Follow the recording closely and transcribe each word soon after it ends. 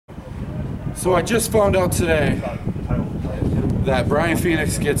So I just found out today that Brian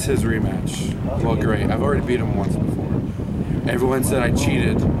Phoenix gets his rematch. Well, great. I've already beat him once before. Everyone said I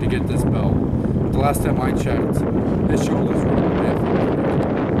cheated to get this belt. But the last time I checked, his shoulders were on my.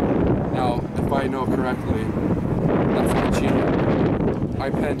 Now, if I know correctly, that's not cheating. I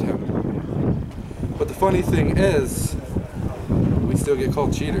pinned him. But the funny thing is, we still get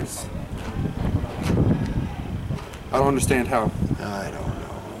called cheaters. I don't understand how. I don't know.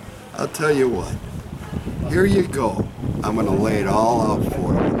 I'll tell you what. Here you go. I'm gonna lay it all out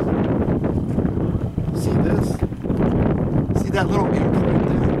for you. See this? See that little ink right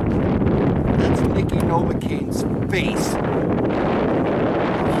there? That's Nicky Novocaine's face. You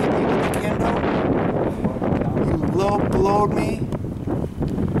hit me with the kendo? You low-blowed me?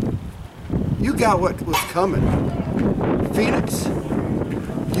 You got what was coming. Phoenix,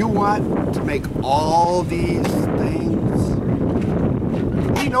 you want to make all these things.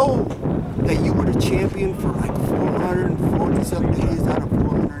 We know that you were the champion for like 440-some days out of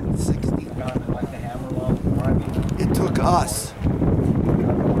 460. It took us,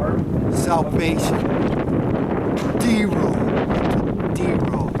 Salvation, D-Rowe,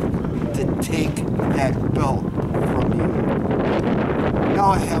 to take that belt from you.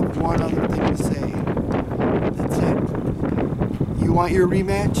 Now I have one other thing to say. That's it. You want your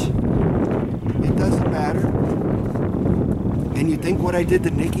rematch? It doesn't matter. And you think what I did to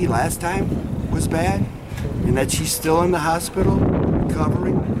Nikki last time was bad? And that she's still in the hospital,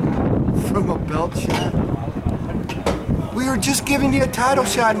 recovering from a belt shot? We were just giving you a title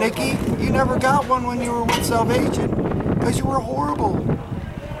shot, Nikki. You never got one when you were with Salvation, because you were horrible.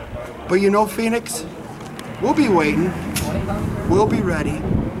 But you know, Phoenix, we'll be waiting. We'll be ready.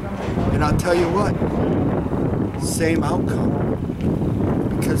 And I'll tell you what, same outcome.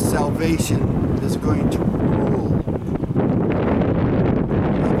 Because Salvation is going to rule.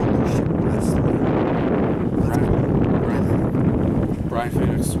 Brian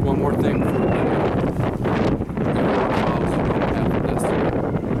Phoenix, one more thing.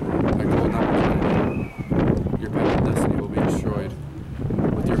 Your path of destiny will be destroyed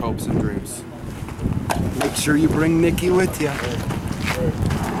with your hopes and dreams. Make sure you bring Nikki with you.